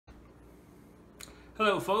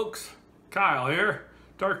Hello folks, Kyle here,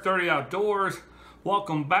 Dark 30 Outdoors.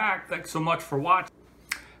 Welcome back, thanks so much for watching.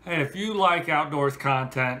 Hey, if you like outdoors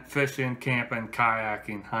content, fishing, camping,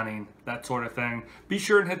 kayaking, hunting, that sort of thing, be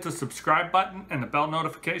sure and hit the subscribe button and the bell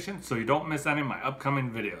notification so you don't miss any of my upcoming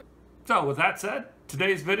videos. So with that said,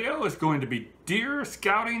 today's video is going to be deer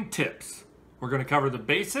scouting tips. We're going to cover the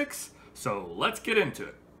basics, so let's get into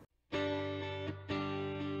it.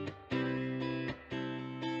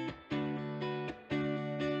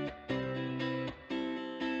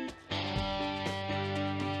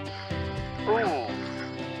 Ooh,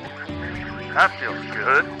 that feels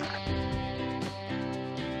good.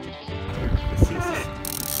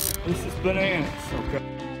 This is bananas, okay.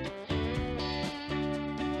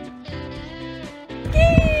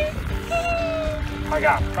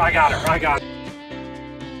 I got it.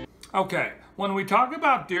 Okay, when we talk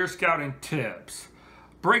about deer scouting tips,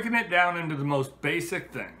 breaking it down into the most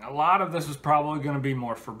basic thing. A lot of this is probably going to be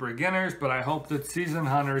more for beginners, but I hope that seasoned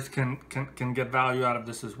hunters can get value out of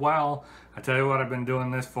this as well. I tell you what, I've been doing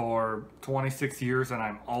this for 26 years and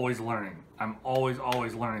I'm always learning. I'm always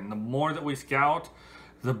learning. The more that we scout,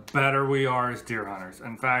 the better we are as deer hunters.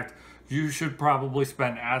 In fact, you should probably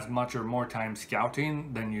spend as much or more time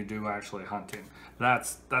scouting than you do actually hunting.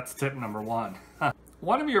 That's tip number one.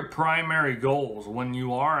 One of your primary goals when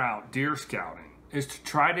you are out deer scouting is to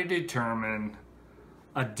try to determine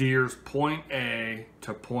a deer's point A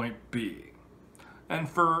to point B. And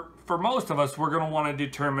for most of us, we're going to want to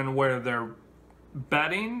determine where they're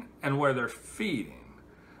bedding and where they're feeding.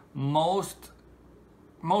 Most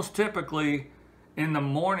typically in the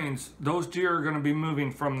mornings, those deer are going to be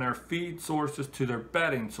moving from their feed sources to their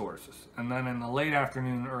bedding sources. And then in the late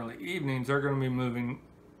afternoon and early evenings, they're going to be moving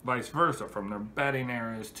vice versa from their bedding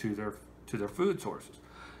areas to their food sources.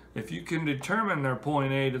 If you can determine their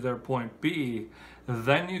point A to their point B,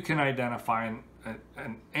 then you can identify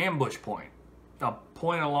an ambush point, a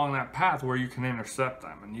point along that path where you can intercept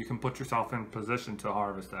them and you can put yourself in position to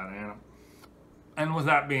harvest that animal. And with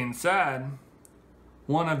that being said,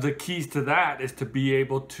 one of the keys to that is to be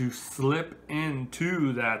able to slip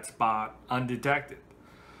into that spot undetected.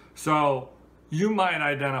 So you might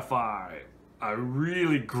identify a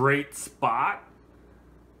really great spot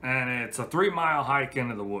and it's a 3-mile hike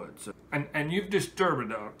into the woods, and you've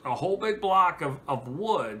disturbed a whole big block of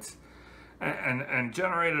woods and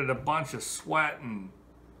generated a bunch of sweat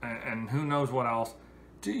and who knows what else.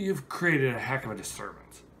 You've created a heck of a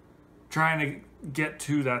disturbance trying to get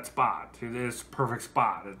to that spot, to this perfect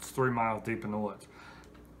spot. It's 3 miles deep in the woods.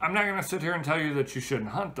 I'm not going to sit here and tell you that you shouldn't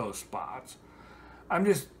hunt those spots. I'm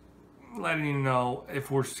just letting you know,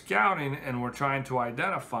 if we're scouting and we're trying to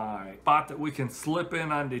identify a spot that we can slip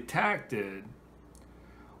in undetected,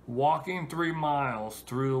 walking 3 miles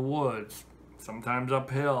through the woods, sometimes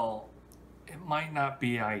uphill, it might not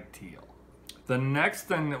be ideal. The next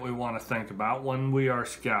thing that we want to think about when we are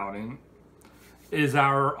scouting is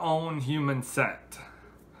our own human scent.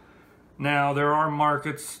 Now there are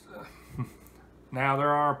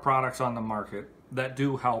products on the market that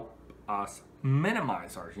do help us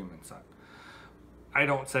minimize our human scent. I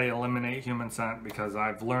don't say eliminate human scent because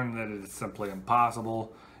I've learned that it is simply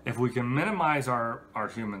impossible. If we can minimize our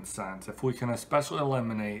human scent, if we can especially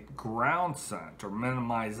eliminate ground scent or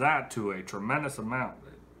minimize that to a tremendous amount,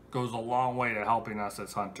 it goes a long way to helping us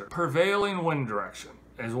as hunters. Prevailing wind direction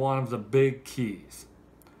is one of the big keys.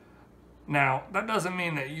 Now, that doesn't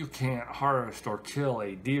mean that you can't harvest or kill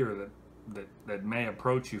a deer that may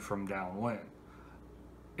approach you from downwind.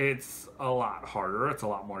 It's a lot harder, it's a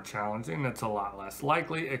lot more challenging, it's a lot less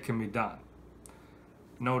likely. It can be done.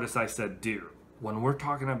 Notice I said deer. When we're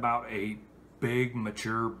talking about a big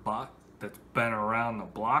mature buck that's been around the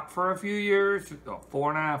block for a few years, a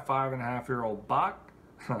 4.5, 5.5-year-old buck,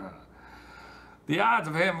 the odds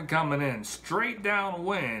of him coming in straight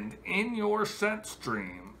downwind in your scent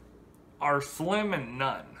stream are slim and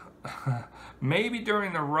none. Maybe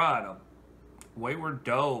during the rut, a wayward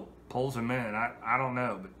doe pulls him in. I don't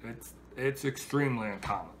know, but it's extremely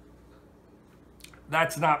uncommon.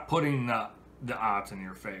 That's not putting the odds in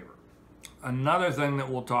your favor. Another thing that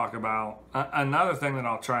we'll talk about, another thing that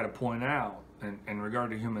I'll try to point out in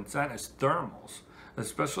regard to human scent is thermals.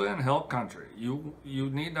 Especially in hill country, you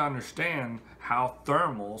need to understand how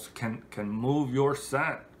thermals can move your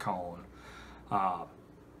scent cone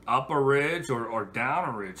up a ridge or down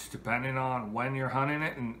a ridge, depending on when you're hunting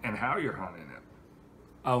it and how you're hunting it.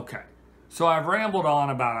 Okay, so I've rambled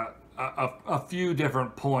on about a few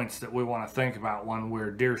different points that we want to think about when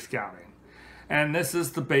we're deer scouting, and this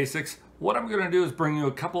is the basics. What I'm going to do is bring you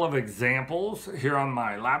a couple of examples here on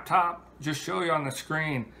my laptop, just show you on the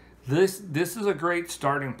screen. This is a great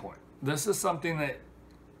starting point. This is something that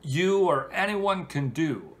you or anyone can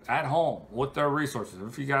do at home with their resources.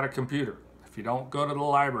 If you got a computer, if you don't go to the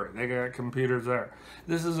library, they got computers there.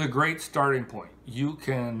 This is a great starting point. You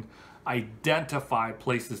can identify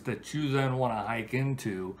places that you then want to hike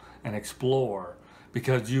into and explore,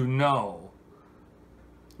 because you know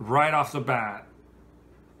right off the bat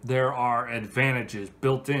there are advantages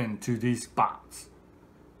built into these spots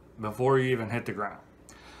before you even hit the ground.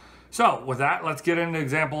 So with that, let's get into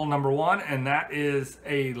example number 1, and that is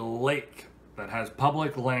a lake that has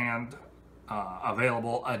public land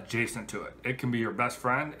available adjacent to it. It can be your best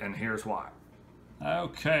friend, and here's why.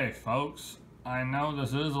 Okay, folks, I know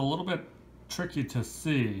this is a little bit tricky to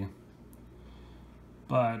see,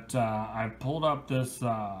 but I pulled up this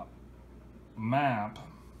map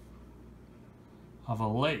of a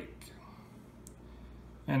lake,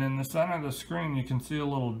 and in the center of the screen you can see a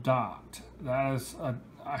little dot. That is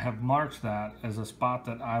I have marked that as a spot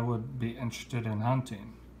that I would be interested in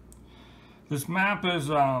hunting. This map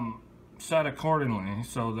is set accordingly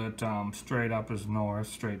so that straight up is north,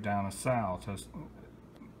 straight down is south,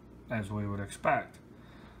 as we would expect.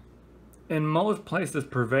 In most places,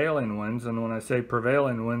 prevailing winds, and when I say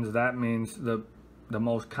prevailing winds, that means the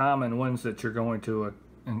most common winds that you're going to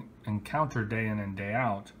encounter day in and day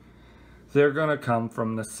out, they're going to come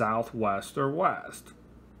from the southwest or west.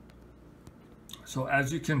 So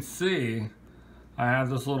as you can see, I have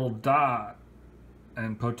this little dot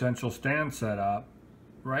and potential stand set up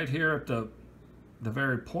right here at the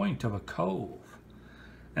very point of a cove.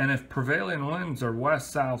 And if prevailing winds are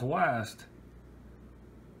west-southwest,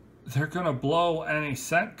 they're going to blow any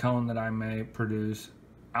scent cone that I may produce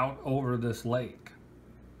out over this lake.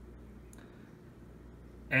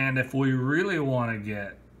 And if we really want to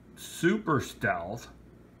get super stealth,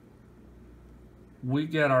 we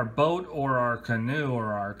get our boat or our canoe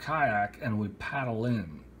or our kayak and we paddle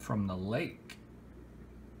in from the lake.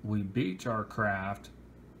 We beach our craft,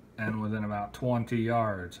 and within about 20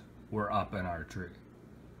 yards, we're up in our tree.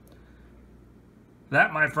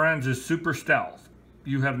 That, my friends, is super stealth.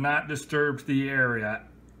 You have not disturbed the area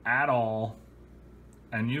at all,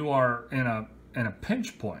 and you are in a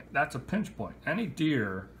pinch point. That's a pinch point. Any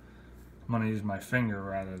deer, I'm going to use my finger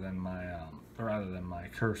rather than my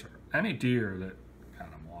cursor. Any deer that, God,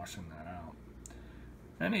 I'm washing that out.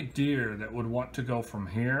 Any deer that would want to go from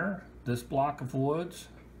here, this block of woods,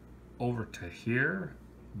 over to here,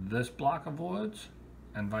 this block of woods,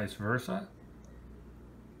 and vice versa,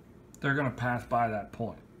 they're going to pass by that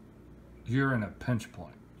point. You're in a pinch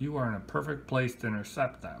point. You are in a perfect place to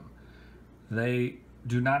intercept them. They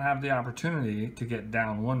do not have the opportunity to get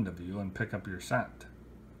downwind of you and pick up your scent.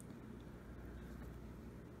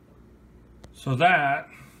 So that,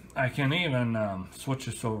 I can even switch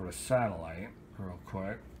this over to satellite real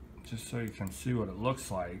quick, just so you can see what it looks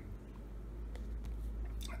like.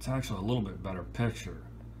 It's actually a little bit better picture.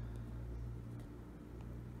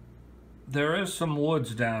 There is some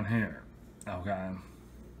woods down here, okay?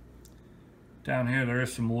 Down here there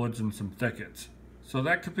is some woods and some thickets. So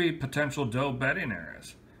that could be potential doe bedding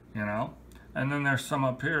areas, you know? And then there's some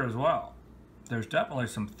up here as well. There's definitely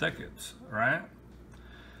some thickets, right?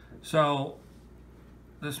 So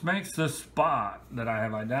this makes this spot that I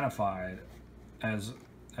have identified as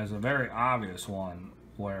a very obvious one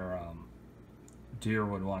where deer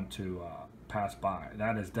would want to pass by.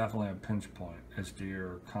 That is definitely a pinch point as deer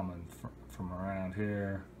are coming from around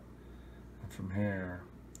here and from here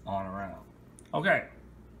on around. Okay.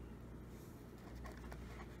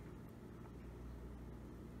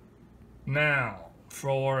 Now,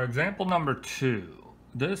 for example number 2,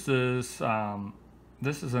 this is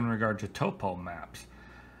in regard to topo maps,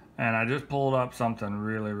 and I just pulled up something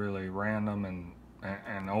really random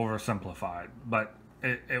and oversimplified, but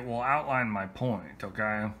it will outline my point.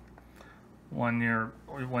 Okay, when you're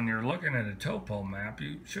looking at a topo map,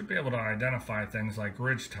 you should be able to identify things like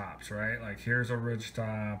ridge tops, right? Like here's a ridge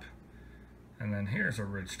top, and then here's a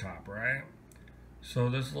ridge top, right? So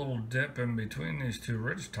this little dip in between these two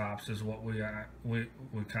ridge tops is what we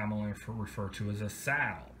commonly refer to as a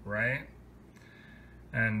saddle, right?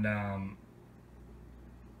 And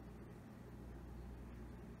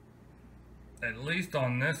at least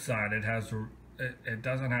on this side, it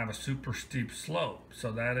doesn't have a super steep slope.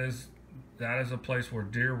 So that is a place where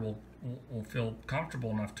deer will feel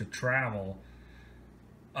comfortable enough to travel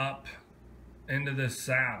up into this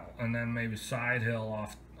saddle and then maybe side hill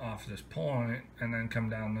off this point and then come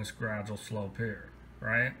down this gradual slope here,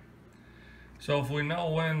 right? So if we know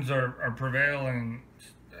winds are prevailing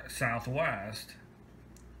southwest,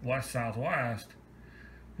 west-southwest,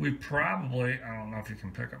 we probably, I don't know if you can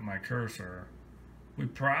pick up my cursor, we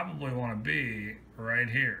probably want to be right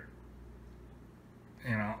here.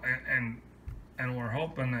 you know, and we're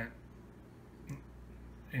hoping that,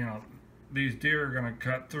 you know, these deer are going to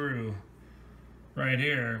cut through right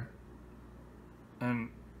here. And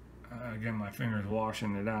again, my finger's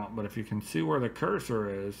washing it out, but if you can see where the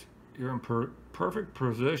cursor is, you're in perfect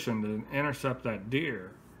position to intercept that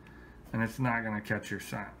deer, and it's not going to catch your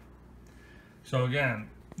scent. So again,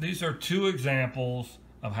 these are two examples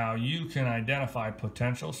of how you can identify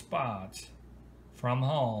potential spots from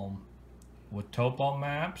home with topo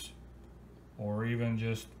maps, or even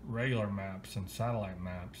just regular maps and satellite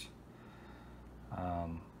maps.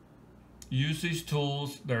 Use these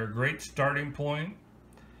tools. They're a great starting point.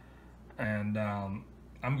 And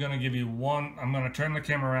I'm going to give you one. I'm going to turn the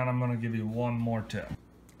camera around. I'm going to give you one more tip.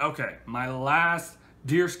 Okay, my last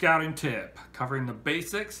deer scouting tip, covering the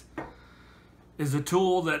basics, is a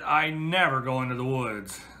tool that I never go into the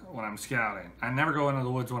woods when I'm scouting. I never go into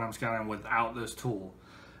the woods when I'm scouting without this tool,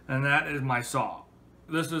 and that is my saw.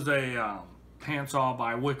 This is a handsaw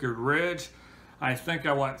by Wicked Ridge. I think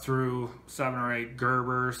I went through 7 or 8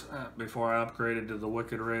 Gerbers before I upgraded to the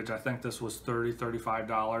Wicked Ridge. I think this was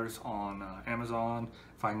 $35 on Amazon.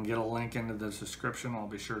 If I can get a link into the description, I'll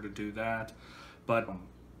be sure to do that. But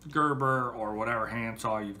Gerber or whatever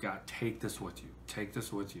handsaw you've got, take this with you. Take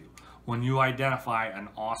this with you. When you identify an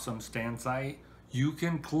awesome stand site, you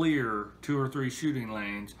can clear 2 or 3 shooting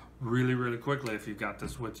lanes really, really quickly if you've got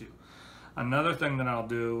this with you. Another thing that I'll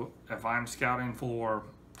do if I'm scouting for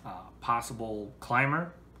possible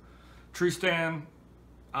climber tree stand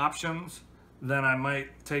options, then I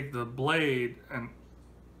might take the blade and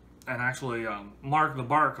actually mark the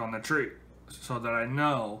bark on the tree so that I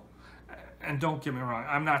know. And don't get me wrong,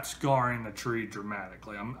 I'm not scarring the tree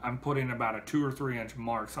dramatically. I'm putting about a 2 or 3 inch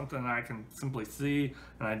mark, something that I can simply see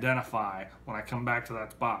and identify when I come back to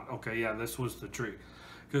that spot. Okay, yeah, this was the tree.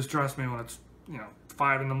 Because trust me, when it's, you know,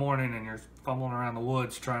 5 in the morning and you're fumbling around the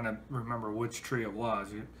woods trying to remember which tree it was,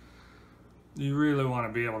 you really want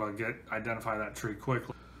to be able to identify that tree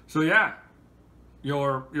quickly. So yeah,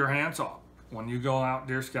 your handsaw. When you go out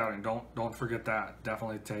deer scouting, don't forget that.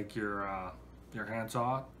 Definitely take your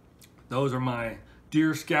handsaw. Those are my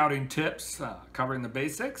deer scouting tips, covering the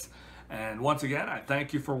basics. And once again, I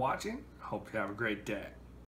thank you for watching. Hope you have a great day.